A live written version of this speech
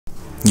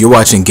You're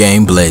watching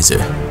Game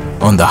Blazer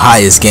on the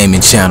highest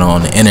gaming channel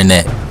on the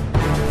internet,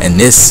 and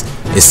this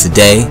is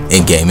Today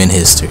in Gaming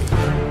History.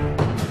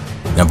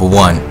 Number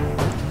 1.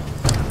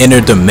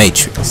 Enter the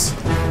Matrix.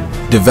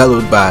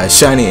 Developed by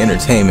Shiny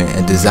Entertainment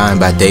and designed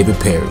by David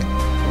Perry.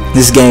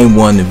 This game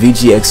won the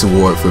VGX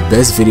award for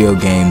Best Video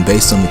Game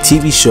based on the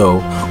TV show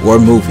or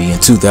movie in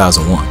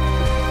 2001.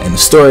 And the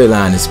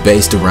storyline is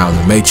based around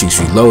the Matrix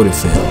Reloaded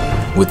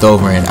film, with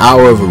over an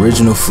hour of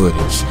original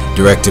footage,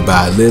 directed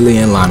by Lily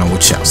and Lana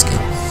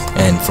Wachowski.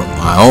 And from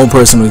my own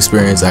personal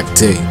experience, I can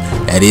tell you,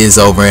 that is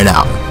over an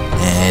hour,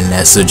 and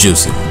that's a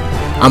juicy one.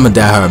 I'm a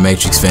diehard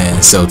Matrix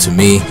fan, so to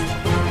me,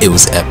 it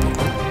was epic,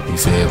 you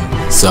feel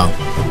me? So,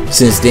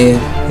 since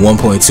then,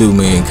 1.2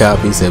 million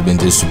copies have been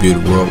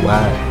distributed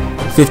worldwide.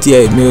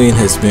 58 million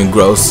has been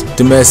grossed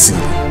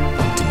domestically.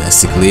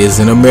 Domestically is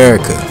in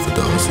America, for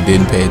those who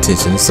didn't pay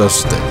attention to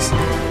social studies.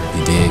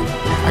 You dig?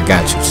 I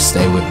got you, just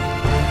stay with me.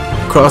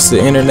 Across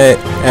the internet,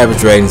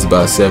 average rating is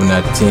about 7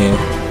 out of 10.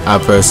 I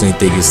personally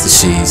think it's the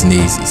she's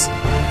Neezies.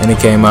 And it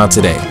came out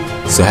today,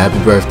 so happy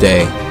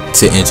birthday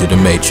to Enter the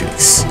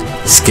Matrix.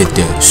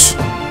 Skidoosh.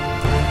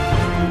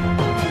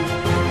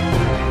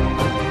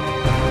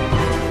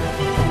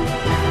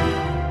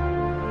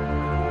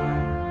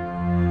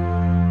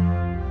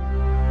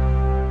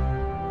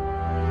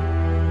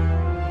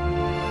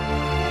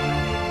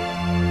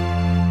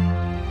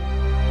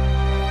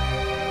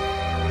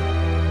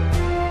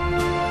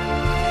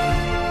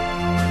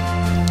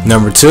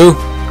 Number 2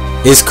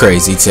 is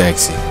Crazy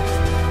Taxi.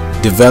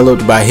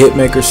 Developed by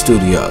Hitmaker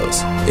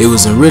Studios, it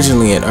was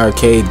originally an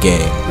arcade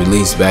game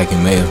released back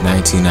in May of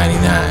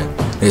 1999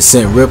 that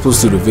sent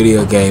ripples through the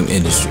video game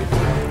industry.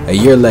 A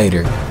year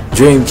later,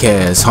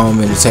 Dreamcast's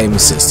home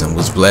entertainment system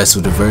was blessed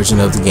with a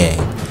version of the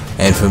game,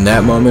 and from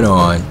that moment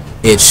on,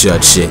 it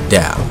shut shit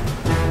down.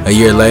 A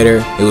year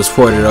later, it was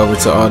ported over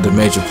to all the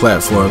major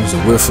platforms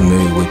that we're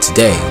familiar with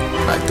today,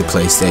 like the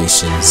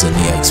PlayStations and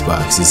the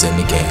Xboxes and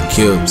the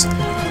GameCubes.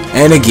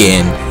 And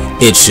again,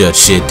 it shut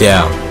shit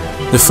down.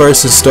 The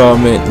first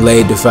installment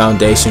laid the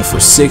foundation for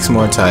 6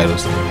 more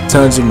titles,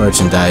 tons of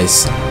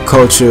merchandise,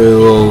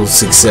 cultural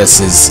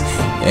successes,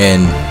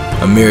 and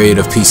a myriad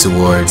of peace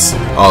awards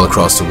all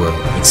across the world,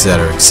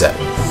 etc., etc.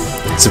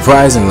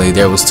 Surprisingly,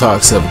 there was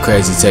talks of a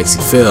Crazy Taxi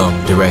film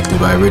directed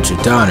by Richard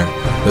Donner,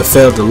 but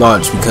failed to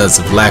launch because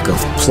of lack of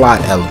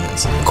plot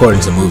elements,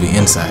 according to Movie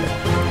Insider,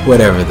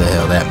 whatever the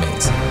hell that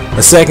means.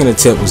 A second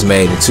attempt was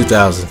made in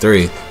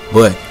 2003,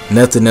 but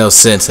nothing else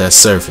since has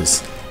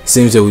surfaced.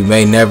 Seems that we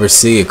may never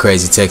see a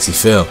Crazy Taxi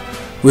film,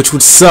 which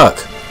would suck,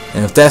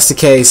 and if that's the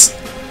case,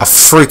 I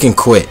freaking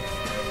quit.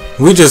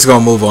 We just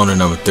gonna move on to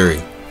number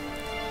 3.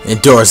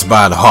 Endorsed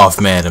by the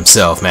Hoffman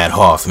himself, Matt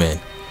Hoffman,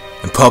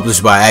 and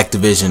published by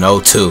Activision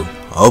 02,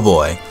 oh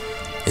boy.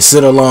 It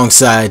stood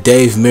alongside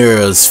Dave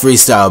Mirra's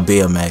Freestyle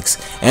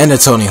BMX and the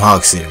Tony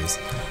Hawk series.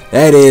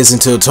 That is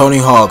until Tony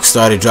Hawk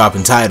started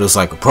dropping titles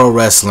like a pro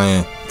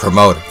wrestling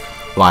promoter,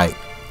 like,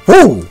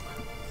 woo,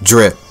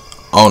 drip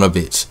on a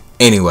bitch.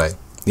 Anyway,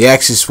 the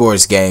action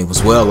sports game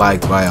was well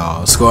liked by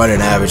all, scoring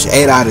an average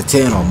 8 out of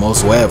 10 on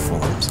most web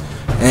forums.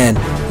 And,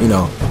 you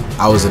know,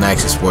 I was an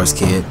action sports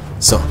kid,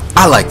 so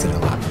I liked it a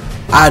lot.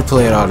 I'd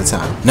play it all the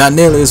time. Not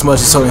nearly as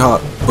much as Tony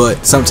Hawk,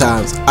 but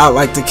sometimes I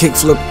like to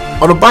kickflip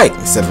on a bike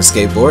instead of a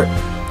skateboard,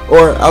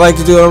 or I like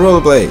to do it on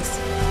rollerblades.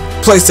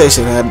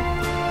 PlayStation had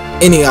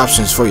any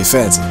options for your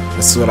fancy.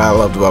 That's what I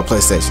loved about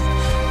PlayStation.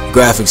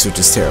 Graphics were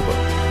just terrible.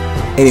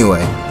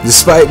 Anyway,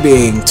 despite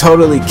being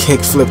totally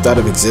kick-flipped out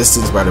of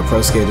existence by the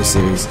Pro Skater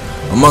series,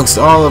 amongst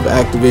all of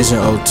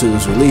Activision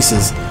 02's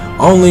releases,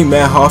 only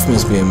Matt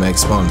Hoffman's Bmx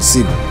spawned a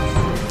sequel.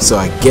 So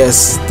I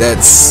guess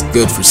that's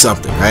good for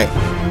something, right?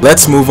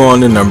 Let's move on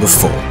to number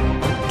 4.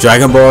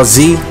 Dragon Ball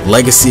Z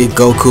Legacy of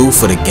Goku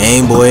for the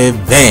Game Boy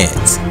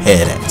Advance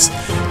headass.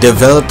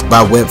 Developed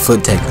by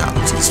Webfoot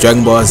Technologies,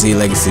 Dragon Ball Z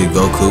Legacy of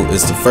Goku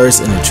is the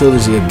first in a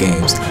trilogy of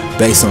games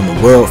based on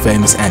the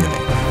world-famous anime.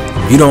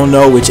 If you don't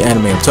know which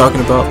anime I'm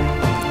talking about,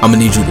 I'm gonna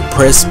need you to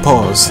press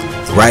pause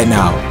right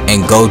now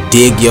and go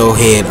dig your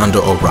head under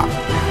a rock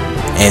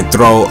and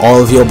throw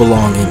all of your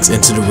belongings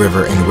into the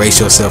river and erase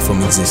yourself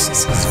from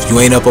existence. If you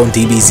ain't up on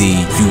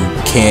DBZ,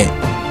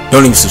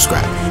 don't even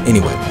subscribe.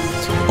 Anyway,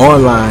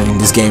 online,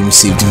 this game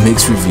received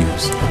mixed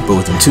reviews, but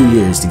within 2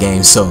 years, the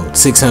game sold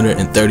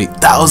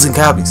 630,000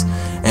 copies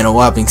and a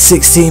whopping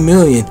 16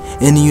 million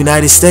in the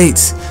United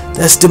States.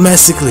 That's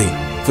domestically,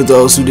 for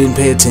those who didn't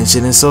pay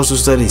attention in social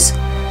studies.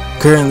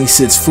 Currently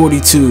sits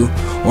 42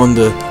 on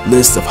the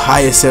list of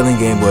highest selling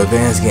Game Boy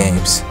Advance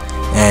games,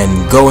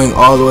 and going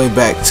all the way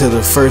back to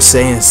the first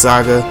Saiyan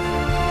saga,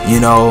 you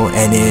know,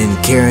 and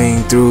then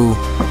carrying through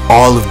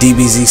all of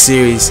DBZ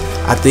series.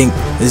 I think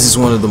this is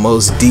one of the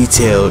most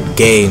detailed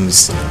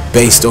games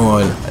based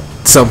on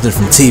something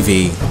from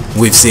TV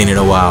we've seen in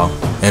a while,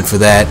 and for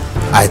that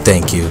I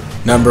thank you.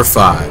 Number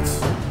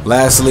 5.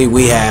 Lastly,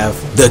 we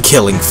have The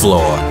Killing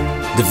Floor.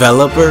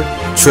 Developer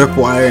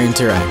Tripwire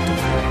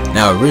Interactive.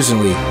 Now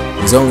originally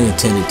was only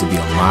intended to be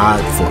a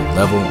mod for a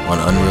level on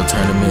Unreal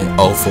Tournament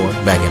 04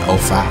 back in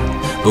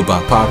 05, but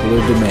by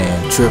popular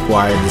demand,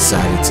 Tripwire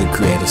decided to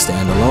create a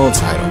standalone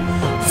title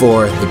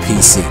for the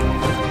PC,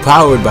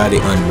 powered by the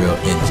Unreal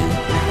Engine,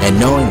 and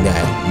knowing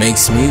that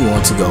makes me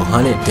want to go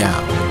hunt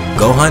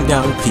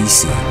down the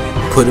PC,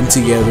 put them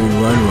together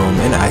in one room,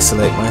 and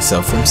isolate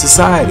myself from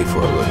society for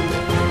a little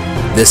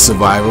bit. This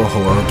survival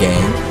horror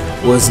game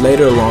was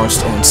later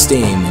launched on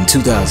Steam in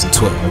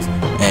 2012,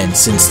 and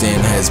since then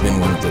has been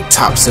one of the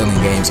top selling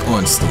games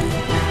on Steam,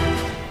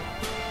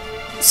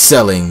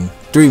 selling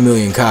 3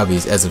 million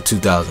copies as of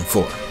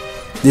 2004.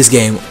 This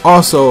game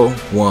also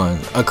won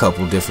a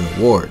couple different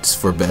awards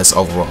for Best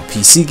Overall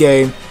PC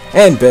Game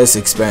and Best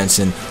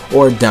Expansion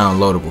or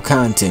Downloadable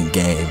Content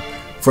Game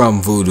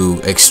from Voodoo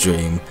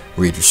Extreme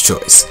Reader's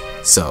Choice.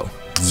 So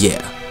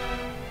yeah,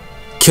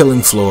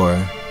 Killing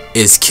Floor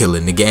is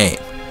killing the game.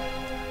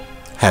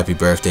 Happy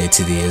birthday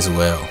to thee as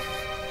well.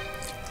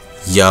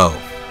 Yo,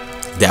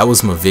 that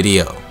was my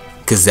video,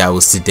 cause that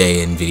was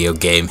today in video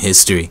game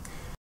history.